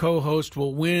Show co-host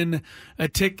will win a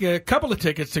couple of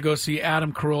tickets to go see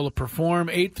Adam Carolla perform.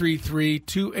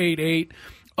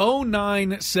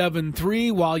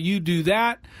 833-288-0973. While you do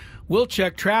that, we'll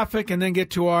check traffic and then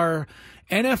get to our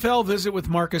NFL visit with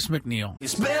Marcus McNeill.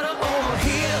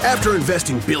 After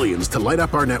investing billions to light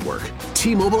up our network,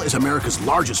 T-Mobile is America's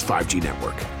largest 5G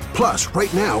network. Plus,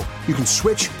 right now, you can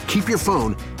switch, keep your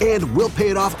phone, and we'll pay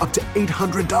it off up to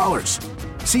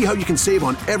 $800. See how you can save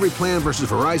on every plan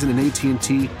versus Verizon and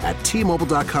AT&T at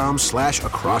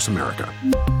T-Mobile.com/across America.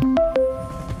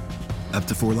 Up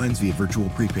to 4 lines via virtual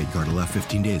prepaid card. Allow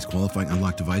 15 days. Qualifying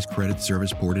unlocked device credit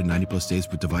service ported 90-plus days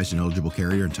with device and eligible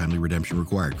carrier and timely redemption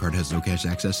required. Card has no cash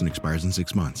access and expires in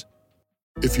 6 months.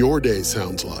 If your day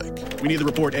sounds like we need the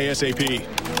report ASAP,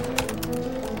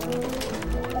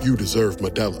 you deserve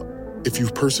Modelo. If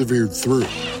you've persevered through,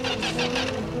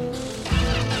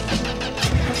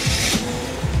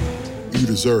 you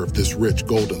deserve this rich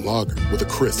golden lager with a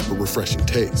crisp but refreshing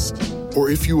taste. Or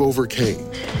if you overcame, 2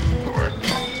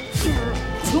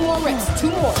 more reps, 2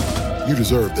 more. You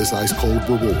deserve this ice-cold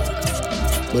reward.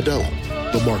 Modelo,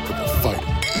 the mark of a fighter.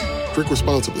 Drink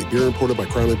responsibly. Beer imported by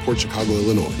Crown Port Chicago,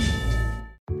 Illinois.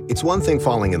 It's one thing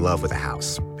falling in love with a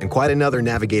house, and quite another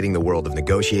navigating the world of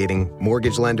negotiating,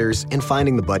 mortgage lenders, and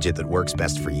finding the budget that works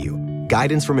best for you.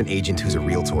 Guidance from an agent who's a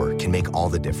Realtor can make all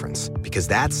the difference, because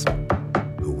that's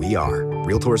who we are.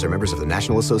 Realtors are members of the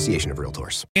National Association of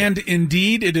Realtors. And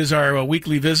indeed, it is our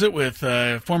weekly visit with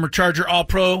former Charger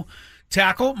All-Pro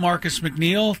tackle Marcus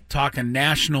McNeill, talking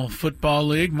National Football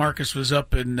League. Marcus was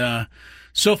up in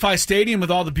SoFi Stadium with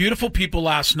all the beautiful people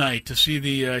last night to see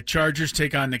the Chargers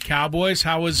take on the Cowboys.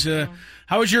 How was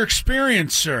your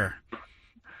experience, sir?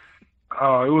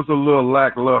 It was a little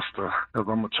lackluster because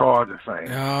I'm a Charger fan.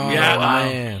 Oh, yeah,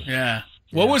 man. Yeah.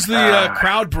 What was the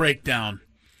crowd breakdown?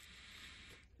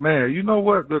 Man, you know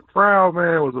what? The crowd,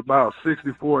 man, was about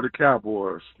 64 to the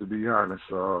Cowboys, to be honest.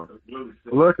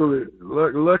 Luckily,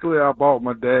 I bought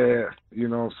my dad. You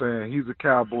know what I'm saying? He's a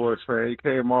Cowboys fan. He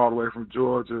came all the way from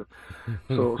Georgia.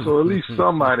 So at least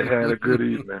somebody had a good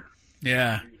evening.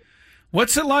 Yeah.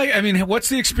 What's it like? I mean, what's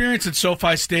the experience at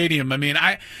SoFi Stadium? I mean,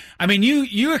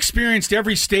 you experienced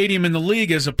every stadium in the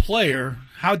league as a player.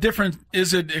 How different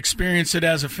is it experience it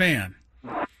as a fan?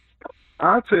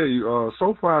 I'll tell you,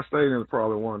 SoFi Stadium is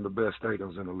probably one of the best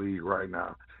stadiums in the league right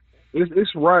now.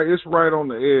 It's right on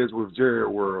the edge with Jerry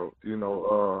World. You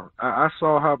know, I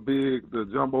saw how big the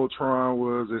Jumbotron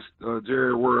was at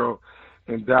Jerry World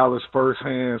in Dallas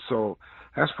firsthand. So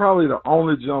that's probably the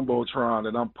only Jumbotron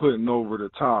that I'm putting over the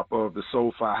top of the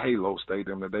SoFi Halo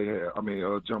Stadium that they have.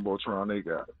 Jumbotron they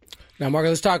got. Now, Mark,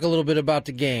 let's talk a little bit about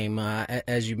the game.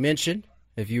 As you mentioned,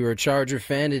 if you were a Charger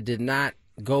fan, it did not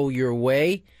go your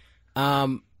way.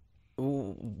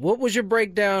 What was your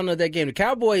breakdown of that game? The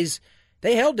Cowboys,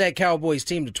 they held that Cowboys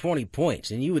team to 20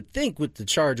 points, and you would think with the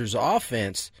Chargers'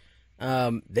 offense,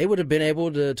 they would have been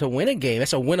able to win a game.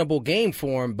 That's a winnable game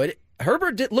for them, but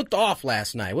Herbert looked off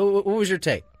last night. What was your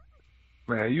take?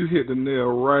 Man, you hit the nail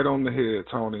right on the head,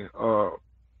 Tony.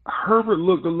 Herbert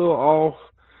looked a little off.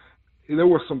 There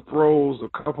were some throws, a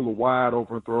couple of wide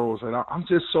open throws, and I'm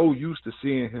just so used to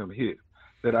seeing him hit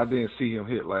that I didn't see him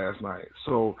hit last night.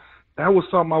 So that was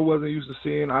something I wasn't used to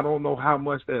seeing. I don't know how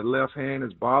much that left hand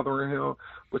is bothering him,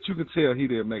 but you can tell he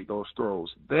didn't make those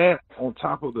throws. That, on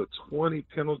top of the 20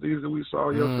 penalties that we saw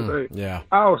yesterday, yeah.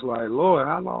 I was like, Lord,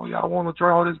 how long y'all want to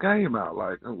draw this game out?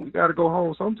 Like, we got to go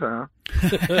home sometime.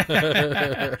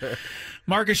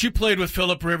 Marcus, you played with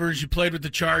Phillip Rivers. You played with the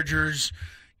Chargers.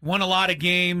 Won a lot of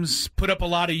games, put up a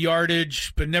lot of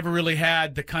yardage, but never really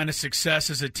had the kind of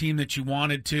success as a team that you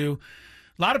wanted to.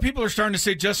 A lot of people are starting to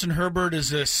say Justin Herbert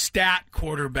is a stat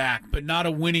quarterback, but not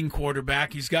a winning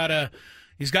quarterback. He's got a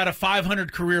He's got a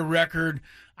 500 career record.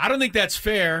 I don't think that's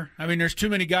fair. I mean, there's too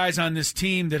many guys on this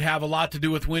team that have a lot to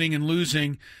do with winning and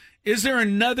losing. Is there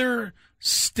another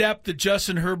step that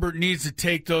Justin Herbert needs to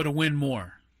take, though, to win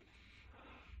more?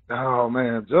 Oh,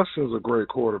 man, Justin's a great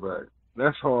quarterback.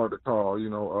 That's hard to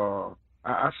call.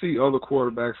 I see other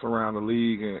quarterbacks around the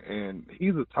league, and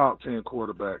he's a top 10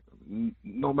 quarterback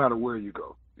no matter where you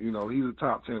go. He's a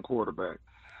top 10 quarterback.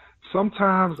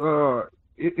 Sometimes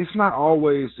it's not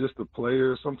always just the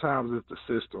players. Sometimes it's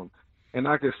the system. And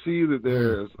I can see that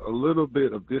there's a little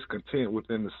bit of discontent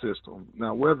within the system.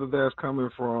 Now, whether that's coming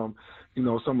from,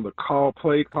 some of the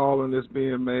play calling that's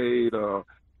being made,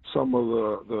 some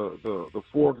of the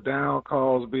fourth down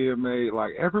calls being made,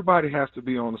 like everybody has to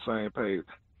be on the same page.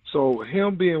 So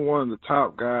him being one of the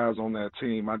top guys on that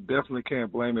team, I definitely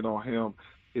can't blame it on him.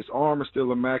 His arm is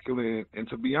still immaculate. And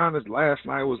to be honest, last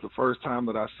night was the first time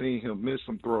that I seen him miss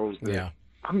some throws that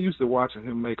I'm used to watching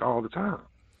him make all the time.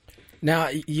 Now,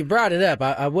 you brought it up.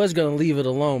 I was going to leave it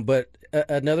alone, but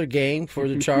another game for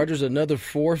the Chargers, another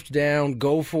fourth down,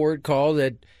 go-for-it call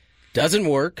that doesn't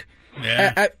work.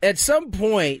 Yeah. At some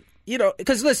point,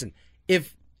 because listen,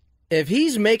 if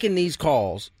he's making these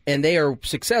calls and they are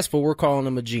successful, we're calling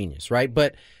him a genius, right?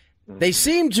 But they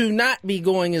seem to not be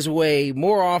going his way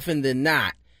more often than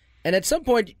not. And at some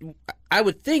point, I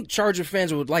would think Charger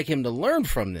fans would like him to learn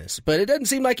from this, but it doesn't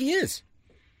seem like he is.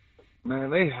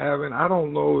 Man, they haven't. I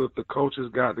don't know if the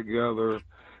coaches got together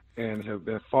and have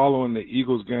been following the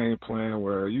Eagles game plan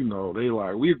where, they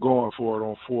like, we're going for it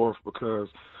on fourth because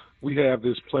we have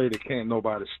this play that can't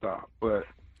nobody stop. But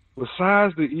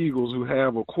besides the Eagles, who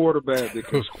have a quarterback that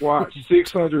can squat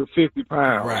 650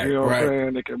 pounds, what I'm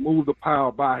saying, that can move the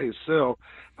pile by himself,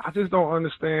 I just don't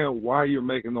understand why you're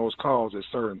making those calls at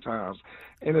certain times.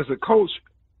 And as a coach,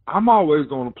 I'm always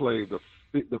going to play the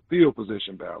field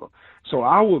position battle. So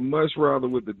I would much rather,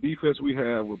 with the defense we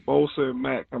have with Bosa and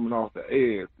Matt coming off the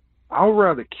edge, I would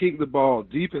rather kick the ball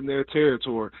deep in their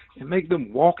territory and make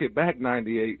them walk it back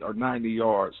 98 or 90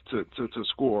 yards to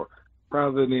score,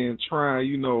 rather than try,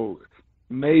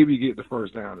 maybe get the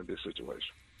first down in this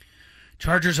situation.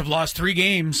 Chargers have lost 3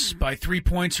 games by 3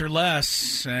 points or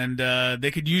less, and they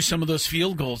could use some of those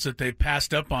field goals that they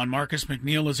passed up on. Marcus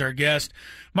McNeill is our guest.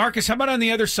 Marcus, how about on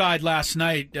the other side last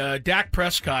night? Dak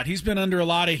Prescott, he's been under a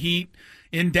lot of heat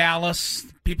in Dallas.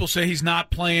 People say he's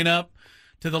not playing up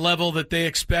to the level that they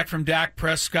expect from Dak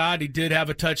Prescott. He did have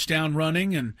a touchdown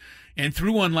running and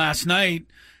threw one last night.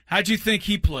 How'd you think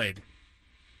he played?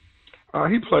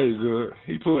 He played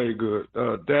good.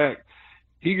 Dak,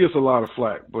 he gets a lot of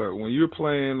flack, but when you're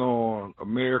playing on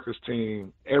America's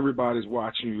team, everybody's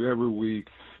watching you every week.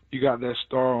 You got that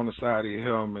star on the side of your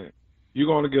helmet. You're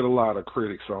going to get a lot of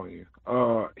critics on you.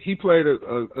 He played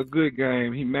a good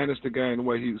game. He managed the game the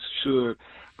way he should.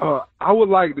 I would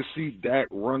like to see Dak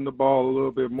run the ball a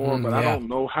little bit more, but I don't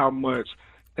know how much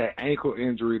that ankle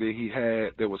injury that he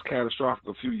had that was catastrophic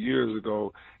a few years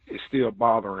ago is still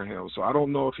bothering him. So I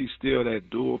don't know if he's still that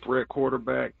dual threat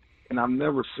quarterback. And I've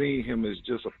never seen him as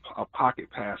just a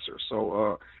pocket passer.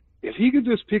 So if he could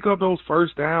just pick up those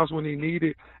first downs when he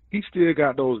needed, he still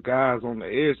got those guys on the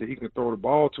edge that he can throw the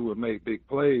ball to and make big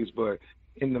plays. But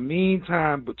in the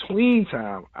meantime, between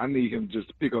time, I need him just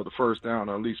to pick up the first down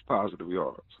or at least positive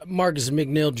yards. Marcus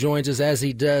McNeill joins us as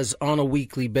he does on a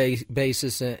weekly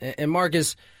basis. And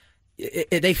Marcus,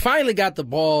 they finally got the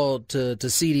ball to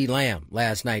CeeDee Lamb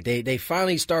last night. They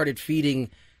finally started feeding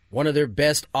one of their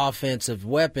best offensive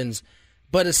weapons.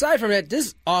 But aside from that,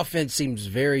 this offense seems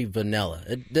very vanilla.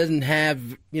 It doesn't have,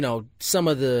 some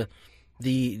of the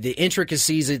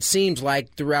intricacies it seems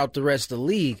like throughout the rest of the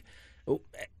league.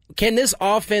 Can this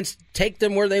offense take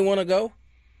them where they want to go?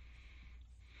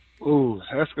 Ooh,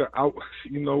 that's good.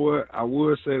 You know what? I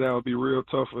would say that would be real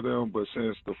tough for them, but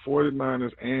since the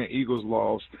 49ers and Eagles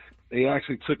lost, they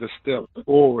actually took a step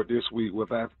forward this week with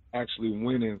actually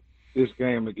winning this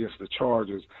game against the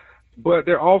Chargers. But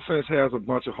their offense has a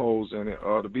bunch of holes in it.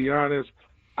 To be honest,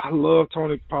 I love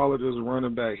Tony Pollard as a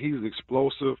running back. He's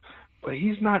explosive, but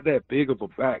he's not that big of a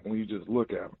back when you just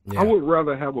look at him. Yeah. I would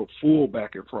rather have a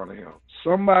fullback in front of him,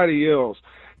 somebody else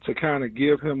to kind of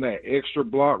give him that extra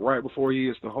block right before he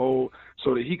hits the hole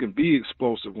so that he can be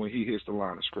explosive when he hits the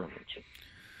line of scrimmage.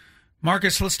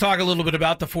 Marcus, let's talk a little bit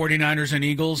about the 49ers and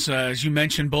Eagles. As you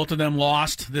mentioned, both of them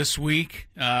lost this week.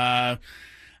 The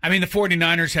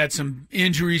 49ers had some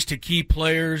injuries to key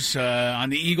players. On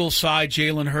the Eagles side,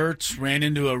 Jalen Hurts ran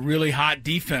into a really hot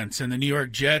defense, and the New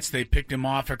York Jets, they picked him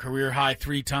off a career-high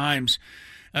 3 times.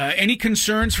 Any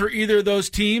concerns for either of those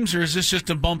teams, or is this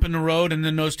just a bump in the road and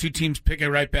then those 2 teams pick it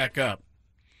right back up?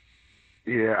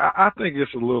 Yeah, I think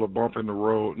it's a little bump in the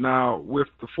road. Now, with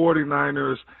the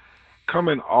 49ers,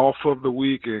 coming off of the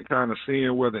week and kind of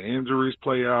seeing where the injuries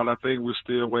play out, I think we're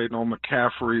still waiting on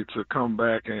McCaffrey to come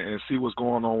back and see what's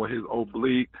going on with his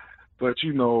oblique. But,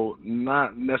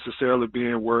 not necessarily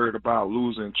being worried about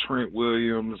losing Trent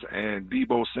Williams and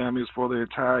Deebo Samuels for the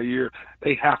entire year.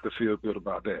 They have to feel good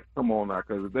about that. Come on now,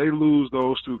 because if they lose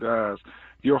those two guys,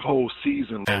 your whole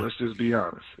season, let's just be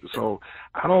honest. So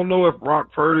I don't know if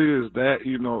Brock Purdy is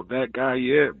that guy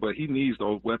yet, but he needs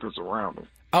those weapons around him.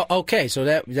 Oh, okay, so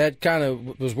that kind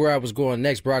of was where I was going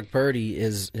next. Brock Purdy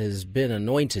has been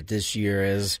anointed this year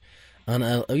as one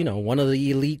of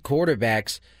the elite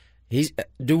quarterbacks.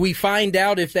 Do we find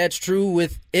out if that's true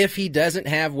if he doesn't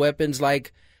have weapons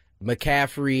like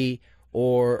McCaffrey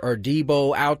or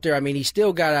Deebo out there? I mean, he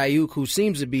still got Ayuk, who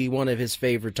seems to be one of his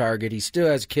favorite targets. He still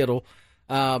has Kittle.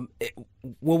 Will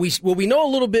we know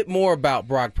a little bit more about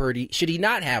Brock Purdy? Should he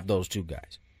not have those two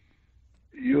guys?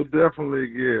 You'll definitely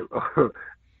get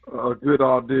a good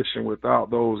audition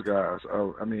without those guys.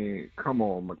 I mean, come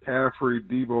on, McCaffrey,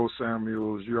 Deebo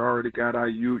Samuels. You already got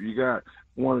Ayuk. You got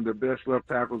one of the best left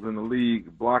tackles in the league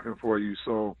blocking for you.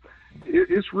 So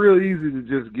it's real easy to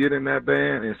just get in that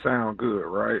band and sound good,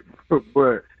 right?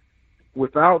 But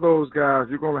without those guys,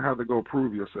 you're going to have to go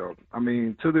prove yourself. I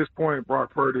mean, to this point,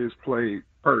 Brock Purdy has played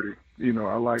Purdy.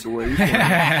 I like the way he's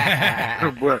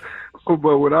playing.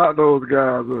 but without those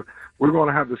guys, we're going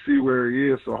to have to see where he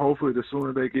is. So hopefully the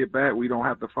sooner they get back, we don't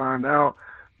have to find out.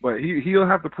 But he'll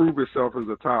have to prove himself as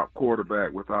a top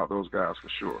quarterback without those guys for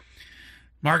sure.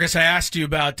 Marcus, I asked you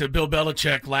about Bill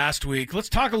Belichick last week. Let's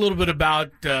talk a little bit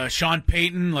about Sean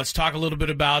Payton. Let's talk a little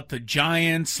bit about the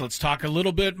Giants. Let's talk a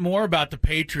little bit more about the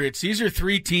Patriots. These are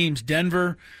three teams,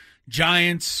 Denver,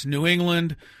 Giants, New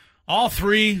England. All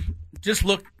three just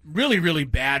look really, really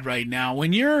bad right now.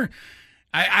 When you're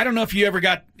I don't know if you ever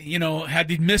got, had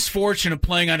the misfortune of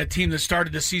playing on a team that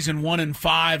started the season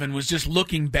 1-5 and was just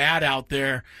looking bad out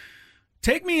there.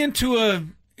 Take me into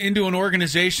an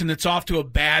organization that's off to a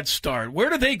bad start. Where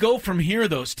do they go from here,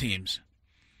 those teams?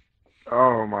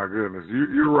 Oh, my goodness.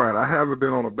 You're right. I haven't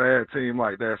been on a bad team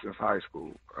like that since high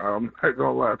school. I'm not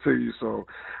going to lie to you. So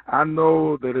I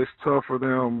know that it's tough for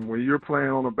them. When you're playing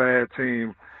on a bad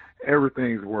team,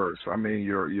 everything's worse. I mean,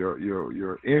 your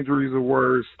injuries are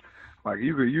worse. Like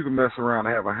you can mess around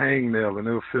and have a hangnail and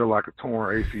it'll feel like a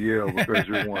torn ACL because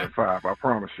you're 1-5. I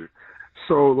promise you.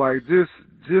 So like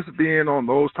just being on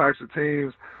those types of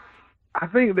teams, I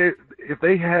think that if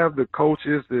they have the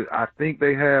coaches that I think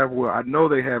they have, well, I know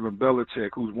they have in Belichick,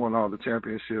 who's won all the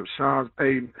championships. Sean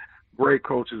Payton, great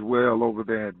coach as well over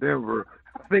there in Denver.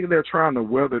 I think they're trying to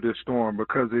weather this storm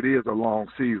because it is a long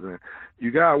season. You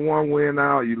got one win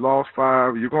out, you lost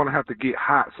 5. You're going to have to get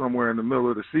hot somewhere in the middle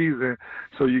of the season,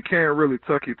 so you can't really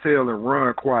tuck your tail and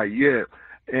run quite yet.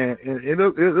 And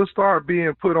it'll start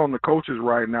being put on the coaches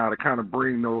right now to kind of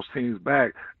bring those teams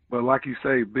back. But like you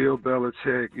say, Bill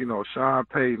Belichick, Sean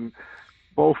Payton,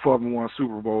 both of them won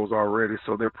Super Bowls already,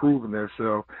 so they're proving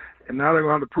themselves. And now they're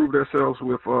going to prove themselves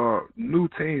with new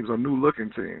teams or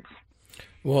new-looking teams.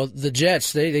 Well, the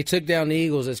Jets, they took down the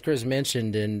Eagles, as Chris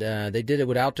mentioned, and they did it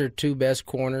without their two best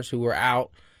corners who were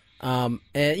out. And,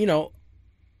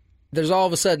 there's all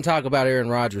of a sudden talk about Aaron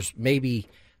Rodgers maybe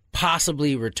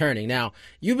possibly returning. Now,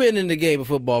 you've been in the game of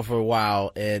football for a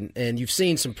while, and you've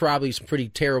seen probably some pretty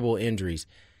terrible injuries.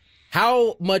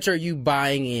 How much are you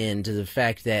buying into the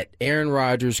fact that Aaron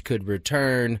Rodgers could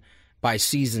return by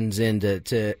season's end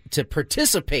to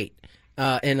participate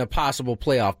in a possible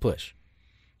playoff push?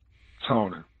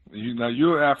 Tony,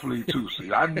 you're an athlete too.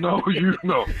 See, I know you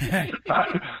know.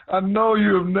 I know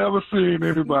you have never seen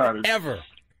anybody ever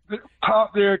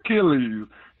pop their Achilles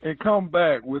and come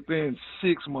back within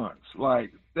 6 months.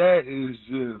 Like, that is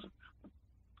just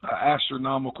an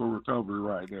astronomical recovery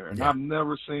right there. And I've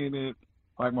never seen it.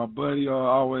 Like my buddy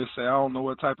always say, I don't know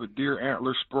what type of deer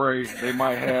antler spray they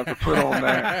might have to put on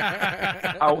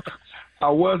that. I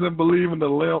wasn't believing the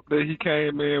limp that he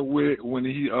came in with when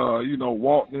he,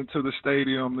 walked into the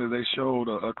stadium that they showed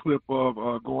a clip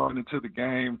of going into the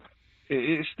game.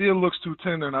 It still looks too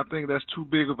tender, and I think that's too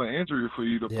big of an injury for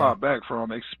you to pop back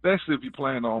from, especially if you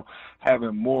plan on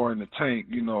having more in the tank,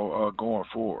 going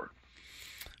forward.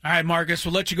 All right, Marcus,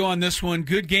 we'll let you go on this one.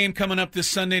 Good game coming up this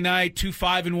Sunday night, 2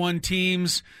 5-1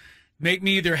 teams. Make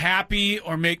me either happy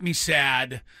or make me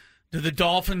sad. Do the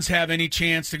Dolphins have any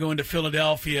chance to go into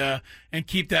Philadelphia and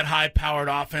keep that high-powered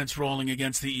offense rolling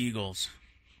against the Eagles?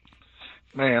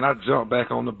 Man, I jumped back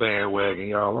on the bandwagon,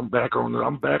 y'all. I'm back on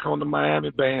the Miami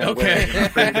bandwagon. Okay.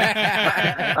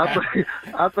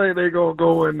 I think they're gonna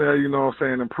go in there, you know what I'm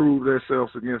saying, and prove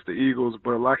themselves against the Eagles.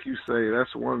 But like you say,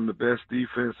 that's one of the best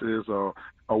defenses, a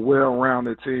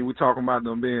well-rounded team. We're talking about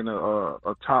them being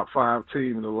a top 5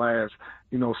 team in the last,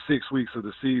 6 weeks of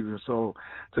the season. So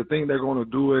to think they're gonna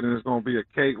do it and it's gonna be a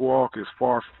cakewalk is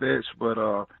far-fetched. But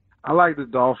I like the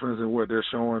Dolphins and what they're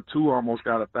showing. Tua almost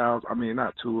got 1,000. I mean,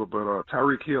 not Tua, but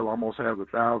Tyreek Hill almost has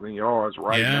 1,000 yards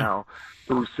now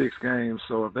through 6 games.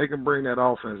 So if they can bring that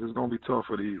offense, it's going to be tough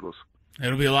for the Eagles.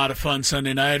 It'll be a lot of fun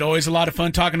Sunday night. Always a lot of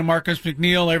fun talking to Marcus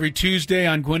McNeill every Tuesday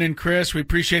on Gwynn and Chris. We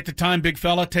appreciate the time, big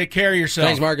fella. Take care of yourself.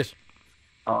 Thanks, Marcus.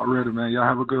 Already, man. Y'all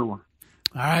have a good one.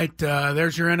 All right,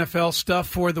 there's your NFL stuff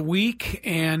for the week,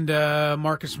 and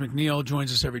Marcus McNeill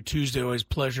joins us every Tuesday. Always a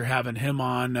pleasure having him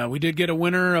on. We did get a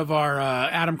winner of our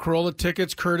Adam Carolla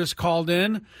tickets. Curtis called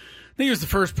in. I think he was the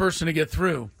first person to get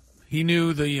through. He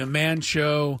knew the Man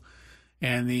Show,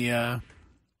 and the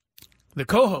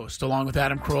co-host, along with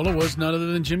Adam Carolla, was none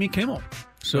other than Jimmy Kimmel.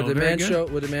 So would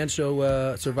the Man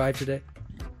Show survive today?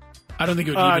 I don't think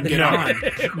it would even get on.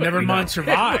 Never mind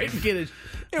survive.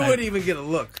 It wouldn't even get a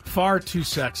look. Far too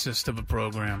sexist of a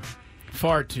program.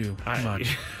 Far too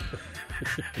much.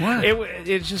 What?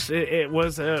 It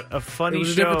was a funny it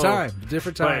was show.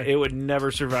 Different time. But it would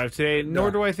never survive today,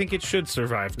 nor do I think it should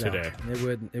survive today.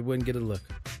 It wouldn't get a look.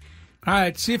 All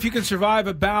right, see if you can survive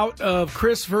a bout of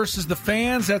Chris versus the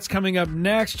fans. That's coming up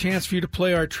next. Chance for you to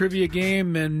play our trivia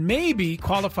game and maybe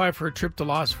qualify for a trip to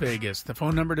Las Vegas. The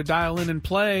phone number to dial in and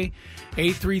play,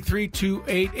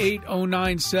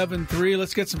 833-288-0973.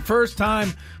 Let's get some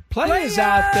first-time players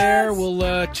out there.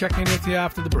 We'll check in with you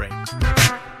after the break.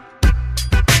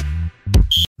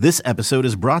 This episode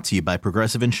is brought to you by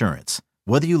Progressive Insurance.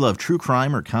 Whether you love true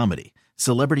crime or comedy,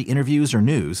 celebrity interviews or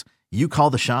news, you call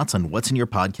the shots on what's in your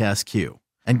podcast queue.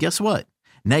 And guess what?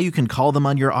 Now you can call them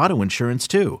on your auto insurance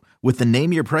too with the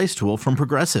Name Your Price tool from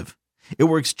Progressive. It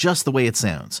works just the way it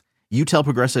sounds. You tell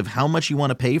Progressive how much you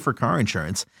want to pay for car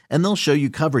insurance, and they'll show you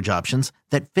coverage options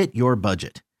that fit your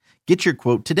budget. Get your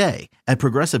quote today at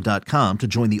Progressive.com to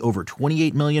join the over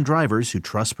 28 million drivers who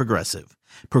trust Progressive.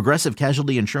 Progressive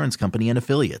Casualty Insurance Company and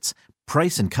Affiliates.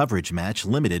 Price and coverage match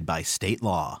limited by state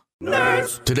law.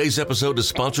 Nerds. Today's episode is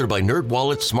sponsored by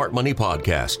NerdWallet's Smart Money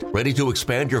Podcast. Ready to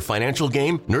expand your financial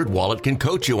game? NerdWallet can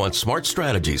coach you on smart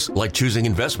strategies like choosing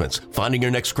investments, finding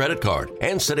your next credit card,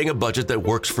 and setting a budget that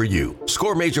works for you.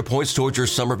 Score major points towards your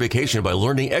summer vacation by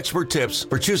learning expert tips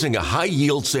for choosing a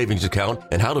high-yield savings account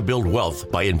and how to build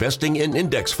wealth by investing in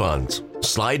index funds.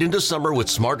 Slide into summer with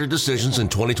smarter decisions in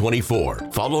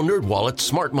 2024. Follow NerdWallet's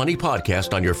Smart Money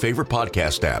Podcast on your favorite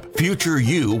podcast app. Future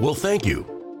you will thank you.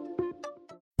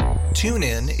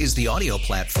 TuneIn is the audio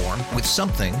platform with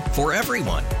something for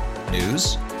everyone.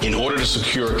 News. In order to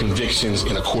secure convictions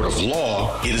in a court of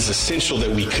law, it is essential that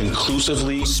we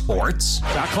conclusively. Sports.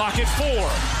 Shot clock at 4.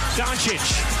 Doncic.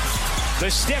 The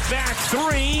step back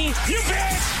 3. You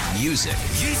bet. Music.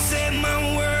 You set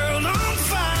my world on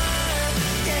fire.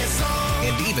 Yes,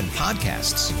 and even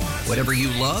podcasts. Whatever you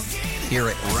love, hear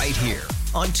it right here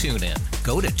on TuneIn.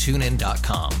 Go to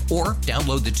TuneIn.com or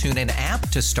download the TuneIn app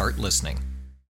to start listening.